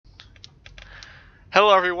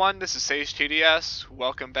Hello everyone, this is Sage TDS.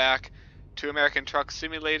 Welcome back to American Truck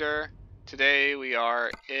Simulator. Today we are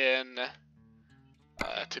in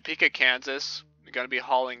Topeka, Kansas. We're going to be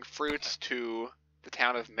hauling fruits to the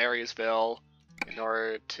town of Marysville in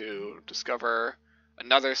order to discover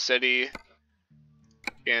another city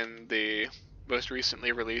in the most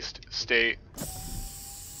recently released state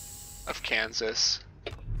of Kansas.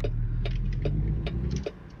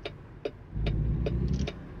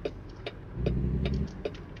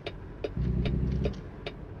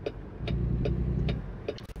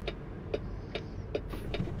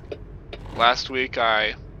 Last week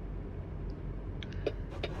I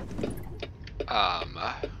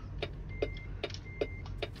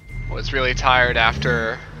was really tired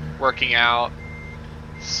after working out,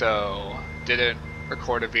 so didn't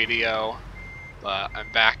record a video, but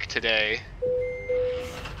I'm back today.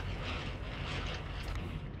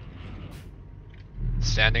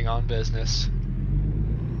 Standing on business.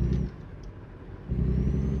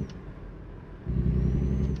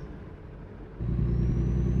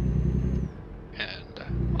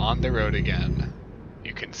 And on the road again,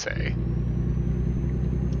 you can say.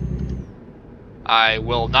 I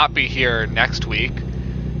will not be here next week,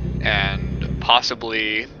 and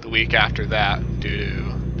possibly the week after that due to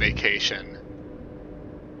vacation.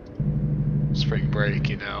 Spring break,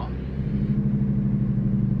 you know.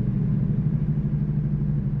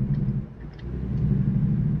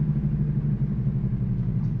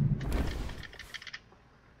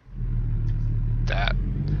 That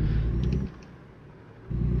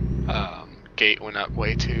gate went up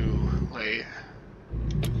way too late.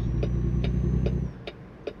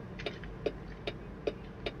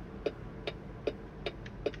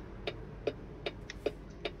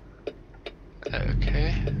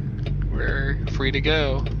 Okay, we're free to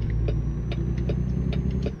go.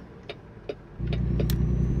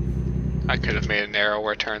 I could have made a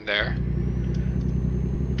narrower turn there.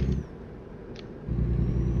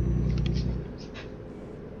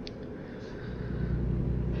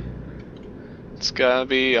 It's gonna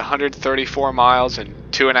be 134 miles in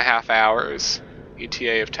 2.5 hours.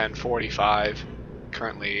 ETA of 10:45.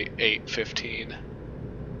 Currently 8:15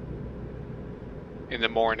 in the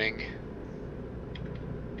morning.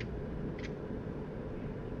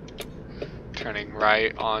 Turning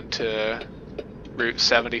right onto Route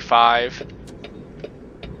 75.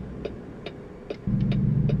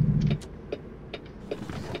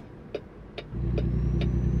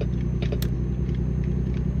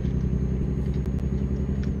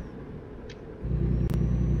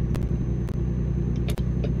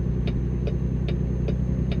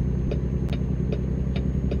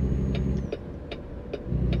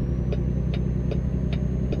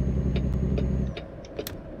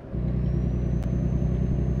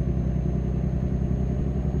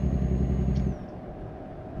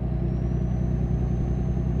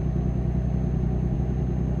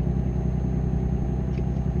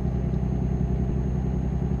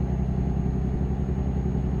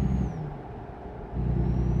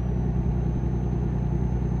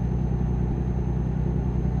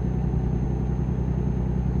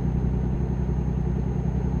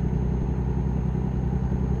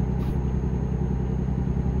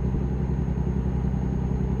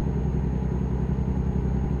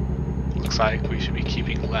 Looks like we should be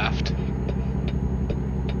keeping left.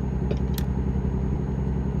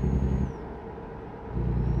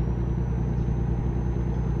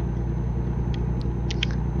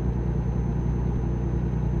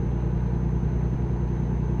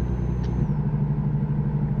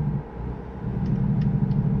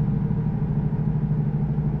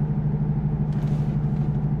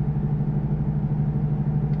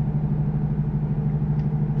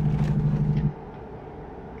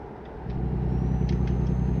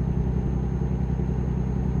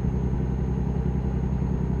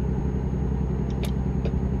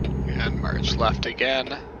 Merge left again.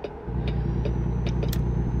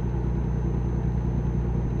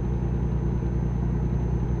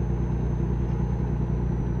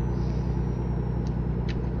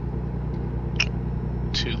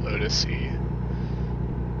 Too low to see.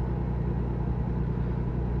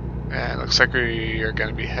 And it looks like we are going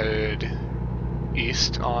to be headed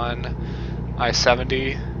east on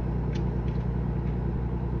I-70.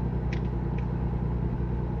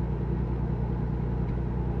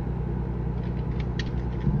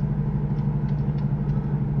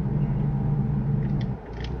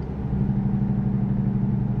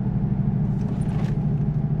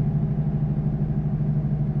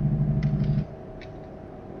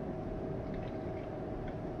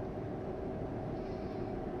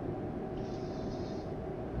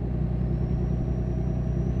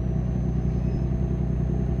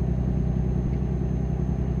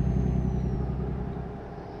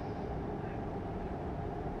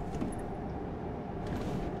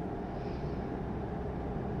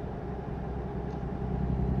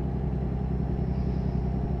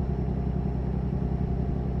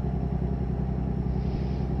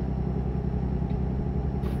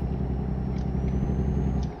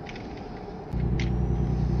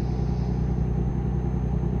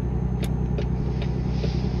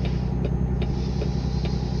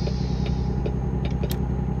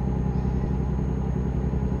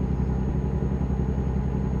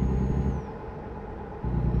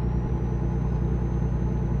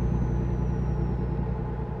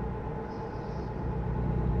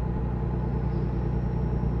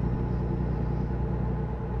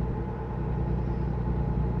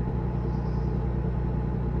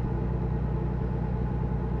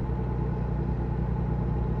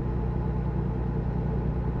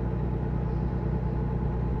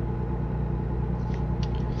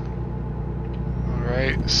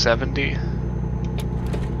 Interstate 70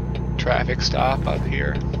 traffic stop up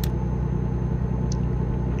here.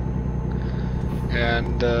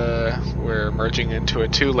 And we're merging into a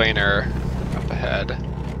 2-laner up ahead.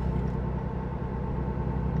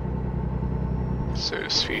 So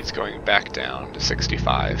speed's going back down to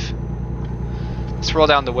 65. Let's roll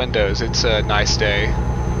down the windows. It's a nice day.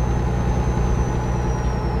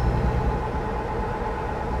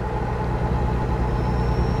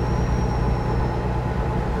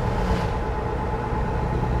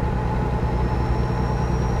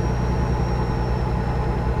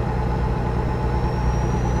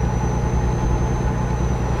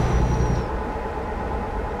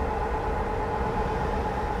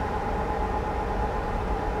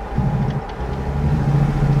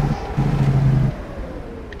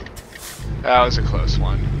 That was a close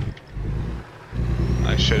one.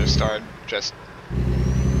 I should have started just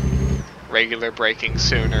regular braking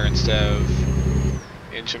sooner instead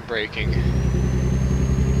of engine braking.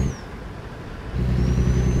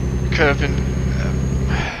 Could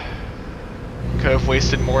have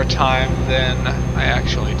wasted more time than I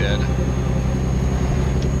actually did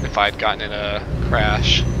if I'd gotten in a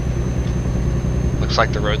crash. Looks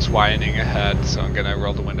like the road's widening ahead, so I'm gonna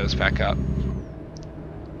roll the windows back up.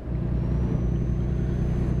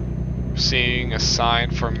 Seeing a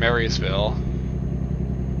sign for Marysville.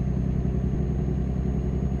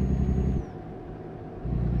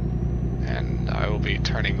 And I will be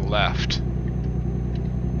turning left,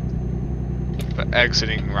 but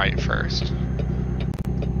exiting right first.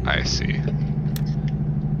 I see.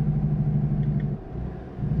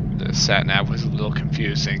 The sat-nav was a little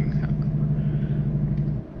confusing.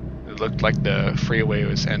 It looked like the freeway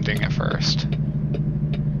was ending at first.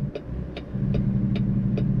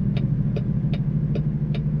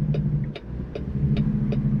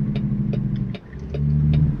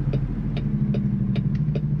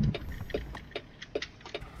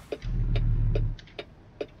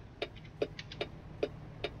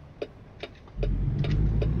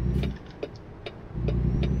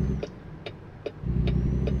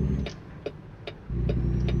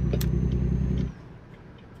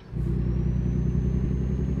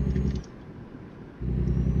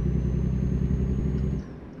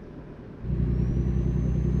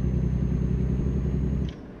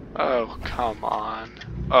 Oh, come on.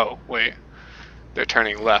 Oh, wait. They're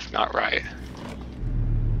turning left, not right.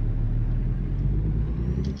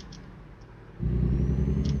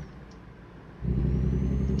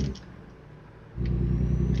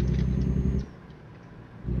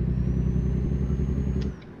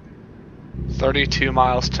 "32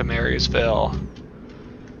 miles to Marysville."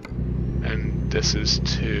 And this is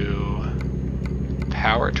to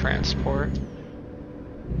power transport.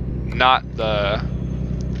 Not the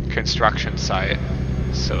construction site,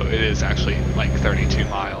 so it is actually like 32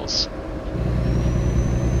 miles.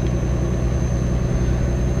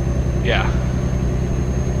 Yeah.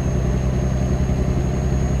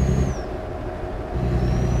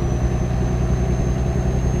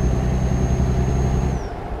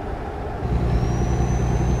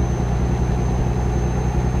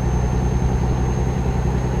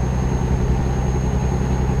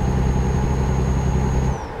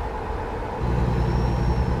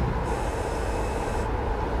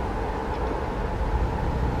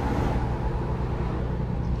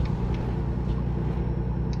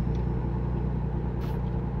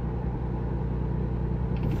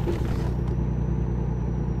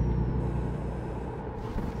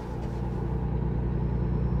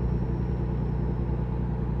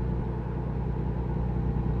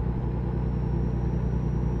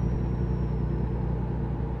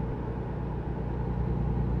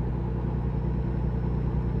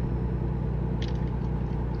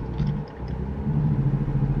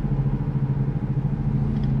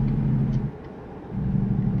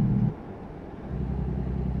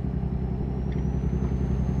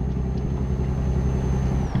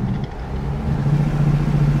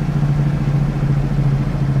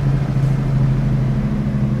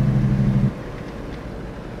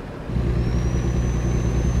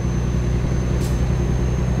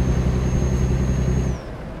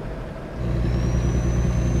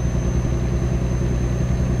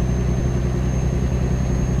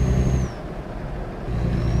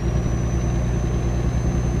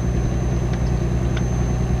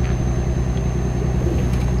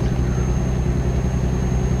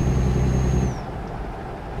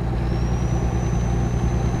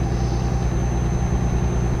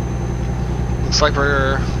 Looks like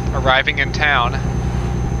we're arriving in town.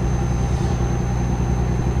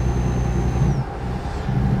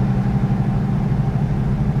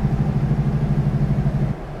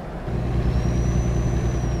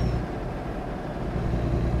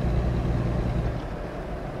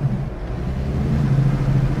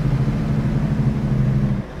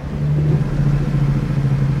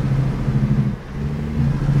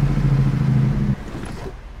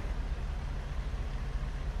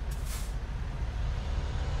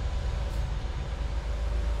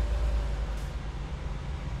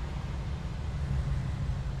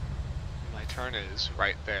 turn is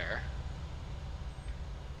right there.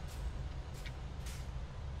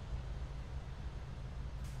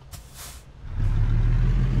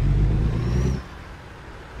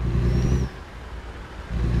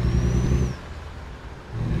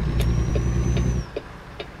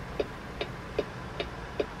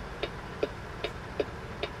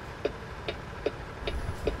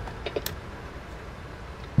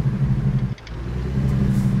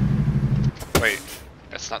 Wait,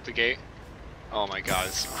 that's not the gate? Oh my god,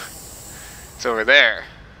 it's over there.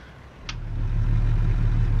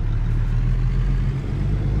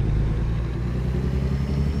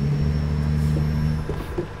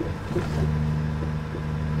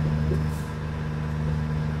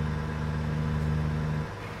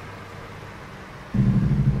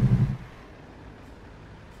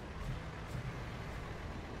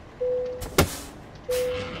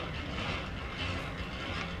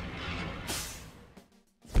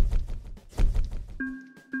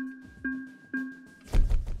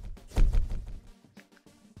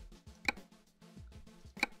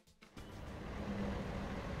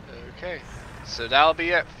 Okay, so that'll be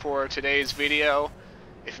it for today's video.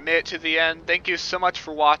 If you made it to the end, thank you so much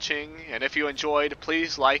for watching, and if you enjoyed,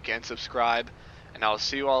 please like and subscribe, and I'll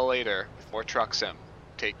see you all later with more Truck Sim.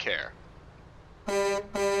 Take care.